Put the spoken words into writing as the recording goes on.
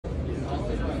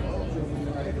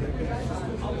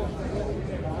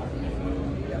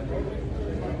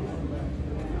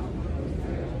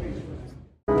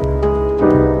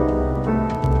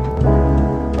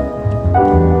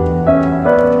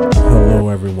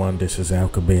everyone? This is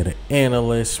Alcabet, the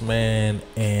analyst, man.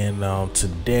 And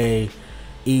today,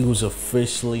 Eagles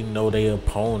officially know their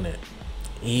opponent.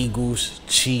 Eagles,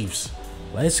 Chiefs.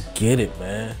 Let's get it,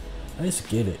 man. Let's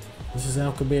get it. This is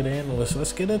Alcabet, the analyst.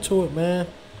 Let's get into it, man.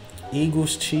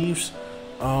 Eagles, Chiefs.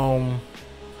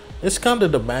 It's kind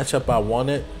of the matchup I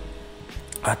wanted.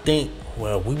 I think,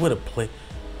 well, we would have played.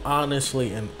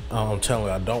 Honestly, and I'm telling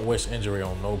you, I don't wish injury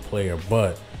on no player,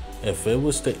 but if it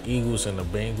was the Eagles and the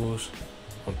Bengals,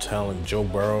 I'm telling you, Joe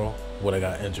Burrow would have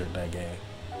got injured that game.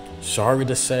 Sorry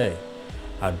to say,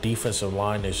 our defensive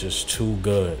line is just too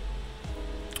good.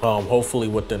 Hopefully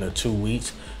within the 2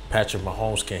 weeks, Patrick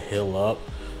Mahomes can heal up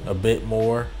a bit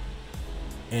more.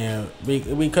 And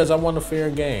because I want a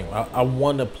fair game. I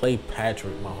want to play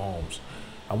Patrick Mahomes.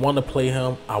 I want to play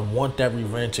him. I want that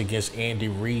revenge against Andy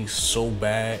Reid so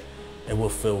bad. It will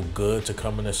feel good to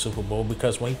come in the Super Bowl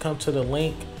because when he comes to the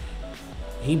link,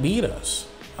 he beat us.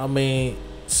 I mean,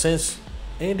 since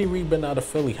Andy Reid been out of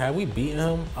Philly, have we beaten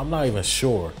him? I'm not even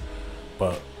sure.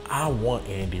 But I want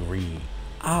Andy Reid.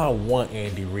 I want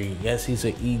Andy Reid. Yes, he's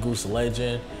an Eagles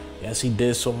legend. Yes, he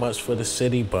did so much for the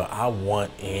city, but I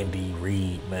want Andy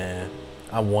Reid, man.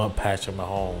 I want Patrick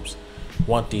Mahomes.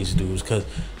 Want these dudes because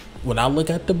when I look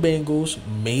at the Bengals,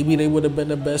 maybe they would have been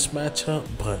the best matchup,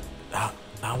 but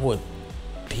I would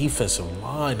defensive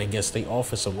line against the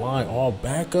offensive line, all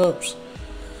backups.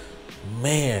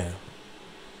 Man,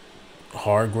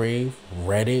 Hargrave,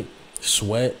 Reddick,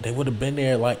 Sweat, they would have been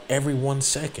there like every 1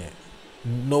 second.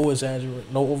 No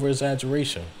over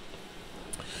exaggeration.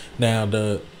 Now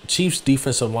the Chiefs'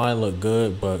 defensive line look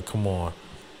good, but come on.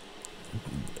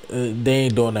 They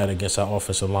ain't doing that against our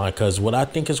offensive line because what I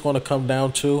think is going to come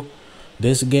down to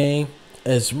this game,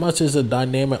 as much as a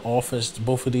dynamic offense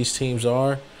both of these teams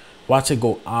are, watch it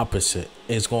go opposite.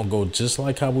 It's going to go just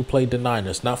like how we played the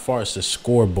Niners, not far as the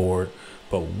scoreboard,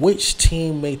 but which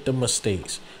team made the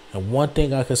mistakes. And one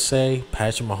thing I could say,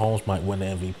 Patrick Mahomes might win the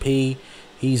MVP.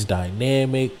 He's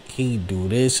dynamic. He do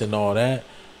this and all that.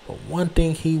 But one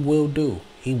thing he will do,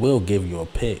 he will give you a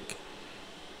pick.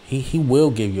 He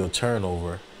will give you a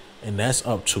turnover. And that's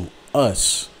up to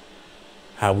us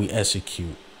how we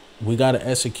execute. We got to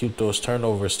execute those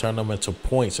turnovers, turn them into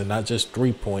points, and not just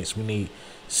 3 points. We need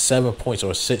 7 points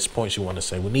or 6 points, you want to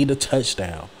say. We need a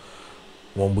touchdown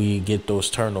when we get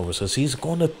those turnovers because he's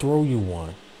going to throw you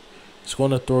one. He's going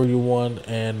to throw you one,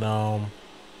 and,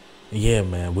 yeah,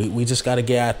 man, we just got to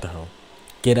get after him.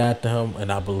 Get after him,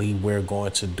 and I believe we're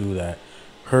going to do that.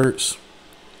 Hurts,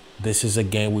 this is a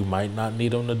game we might not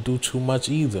need him to do too much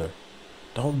either.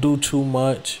 Don't do too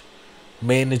much.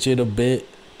 Manage it a bit.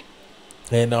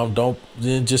 And don't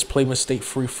just play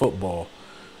mistake-free football.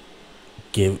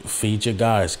 Feed your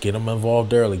guys. Get them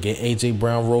involved early. Get A.J.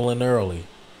 Brown rolling early.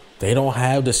 They don't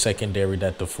have the secondary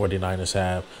that the 49ers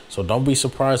have. So don't be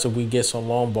surprised if we get some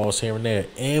long balls here and there.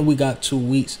 And we got 2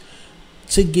 weeks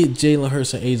to get Jalen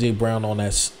Hurts and A.J. Brown on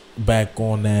that back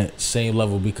on that same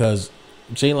level because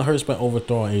Jalen Hurts been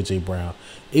overthrowing A.J. Brown.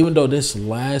 Even though this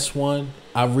last one,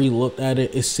 I re-looked at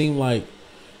it, it seemed like,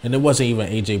 and it wasn't even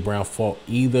A.J. Brown's fault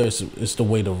either. It's the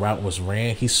way the route was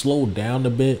ran. He slowed down a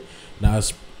bit.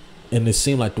 And it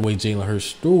seemed like the way Jalen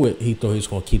Hurts threw it, he thought he was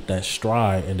going to keep that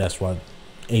stride, and that's why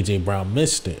A.J. Brown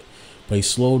missed it. But he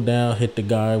slowed down, hit the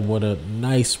guy with a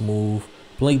nice move.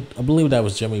 I believe that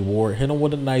was Jimmy Ward. Hit him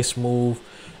with a nice move,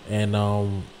 and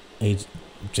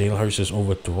Jalen Hurts just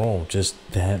overthrew him. Just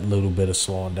that little bit of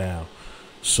slowing down.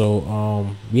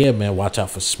 So, yeah, man, watch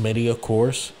out for Smitty, of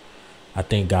course. I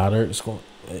think Goddard it's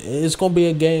going to be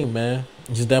a game, man.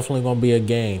 It's definitely going to be a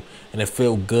game. And it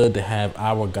feels good to have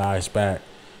our guys back,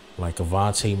 like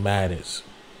Avonte Maddox.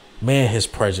 Man, his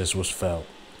presence was felt.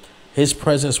 His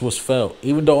presence was felt.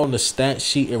 Even though on the stat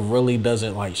sheet it really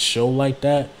doesn't, like, show like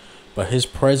that. But his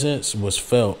presence was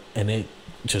felt. And it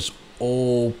just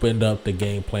opened up the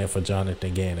game plan for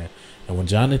Jonathan Gannon. And when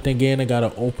Jonathan Gannon got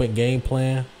an open game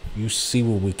plan, you see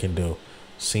what we can do.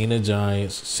 Seen the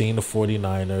Giants, seen the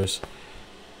 49ers.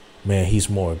 Man, he's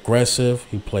more aggressive.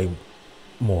 He played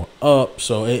more up.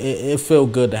 So it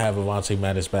felt good to have Avonte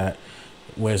Maddox back.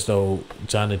 Whereas though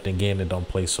Jonathan Gannon don't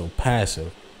play so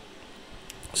passive.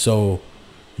 So,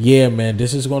 yeah, man,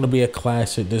 this is going to be a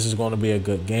classic. This is going to be a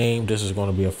good game. This is going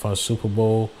to be a fun Super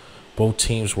Bowl. Both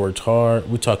teams worked hard.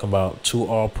 We're talking about 2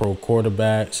 all-pro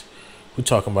quarterbacks. We're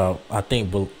talking about, I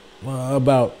think, we got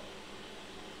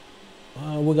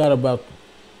about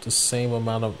the same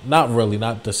amount of,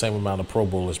 not the same amount of Pro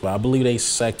Bowlers, but I believe they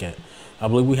second. I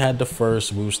believe we had the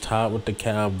first. We was tied with the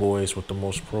Cowboys with the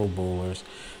most Pro Bowlers.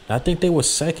 And I think they were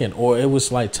second, or it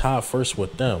was like tied first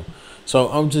with them. So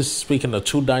I'm just speaking of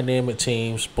 2 dynamic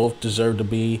teams. Both deserve to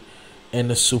be in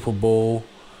the Super Bowl.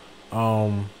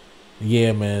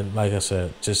 Yeah, man. Like I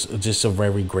said, just a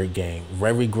very great game.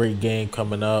 Very great game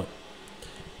coming up.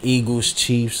 Eagles,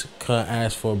 Chiefs. Couldn't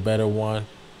ask for a better one.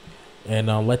 And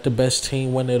let the best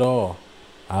team win it all.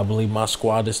 I believe my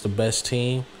squad is the best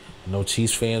team. I know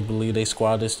Chiefs fans believe their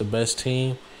squad is the best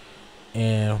team.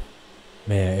 And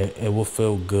man, it will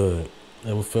feel good.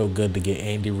 It will feel good to get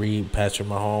Andy Reid, Patrick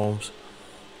Mahomes,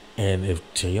 and if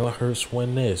Jalen Hurts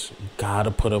win this, you gotta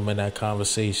put him in that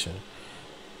conversation.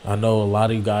 I know a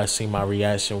lot of you guys see my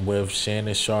reaction with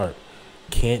Shannon Sharp.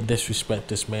 Can't disrespect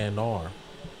this man's arm.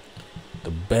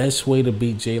 The best way to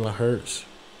beat Jalen Hurts,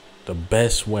 the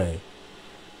best way,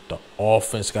 the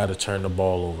offense got to turn the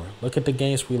ball over. Look at the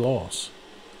games we lost.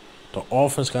 The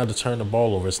offense got to turn the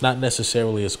ball over. It's not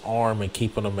necessarily his arm and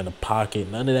keeping him in the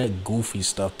pocket. None of that goofy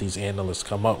stuff these analysts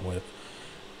come up with.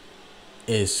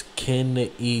 Is can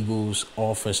the Eagles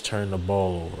offense turn the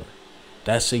ball over?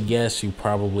 That's a yes. You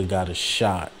probably got a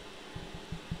shot.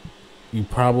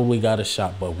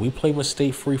 But we play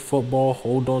mistake-free football,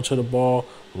 hold on to the ball,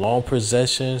 long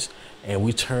possessions, and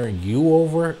we turn you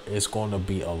over, it's going to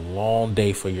be a long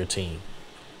day for your team.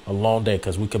 A long day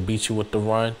because we can beat you with the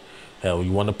run. Hell,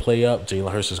 you want to play up,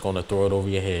 Jalen Hurts is going to throw it over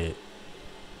your head.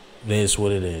 It is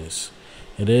what it is.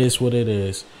 It is what it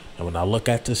is. And when I look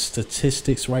at the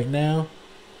statistics right now,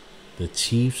 the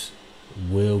Chiefs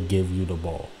will give you the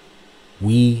ball.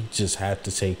 We just have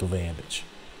to take advantage.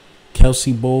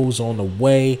 Kelce Bowles on the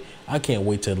way. I can't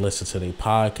wait to listen to their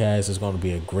podcast. It's going to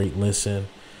be a great listen.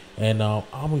 And I'm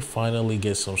going to finally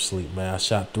get some sleep, man. I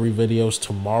shot 3 videos.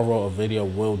 Tomorrow a video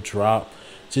will drop.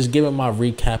 Just giving my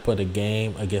recap of the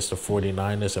game against the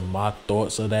 49ers and my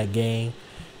thoughts of that game.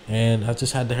 And I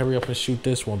just had to hurry up and shoot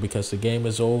this one because the game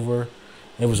is over.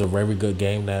 It was a very good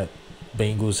game, that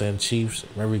Bengals and Chiefs.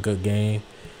 Very good game.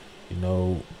 You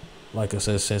know, like I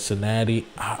said, Cincinnati,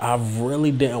 I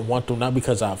really didn't want them, not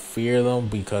because I fear them,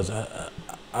 because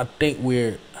I think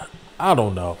I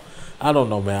don't know,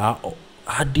 man.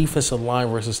 Our defensive line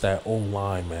versus that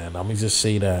O-line, man. Let me just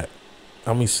say that.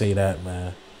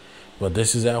 Man. But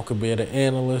this is Al Kabir, the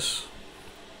analyst.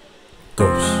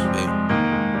 Ghost.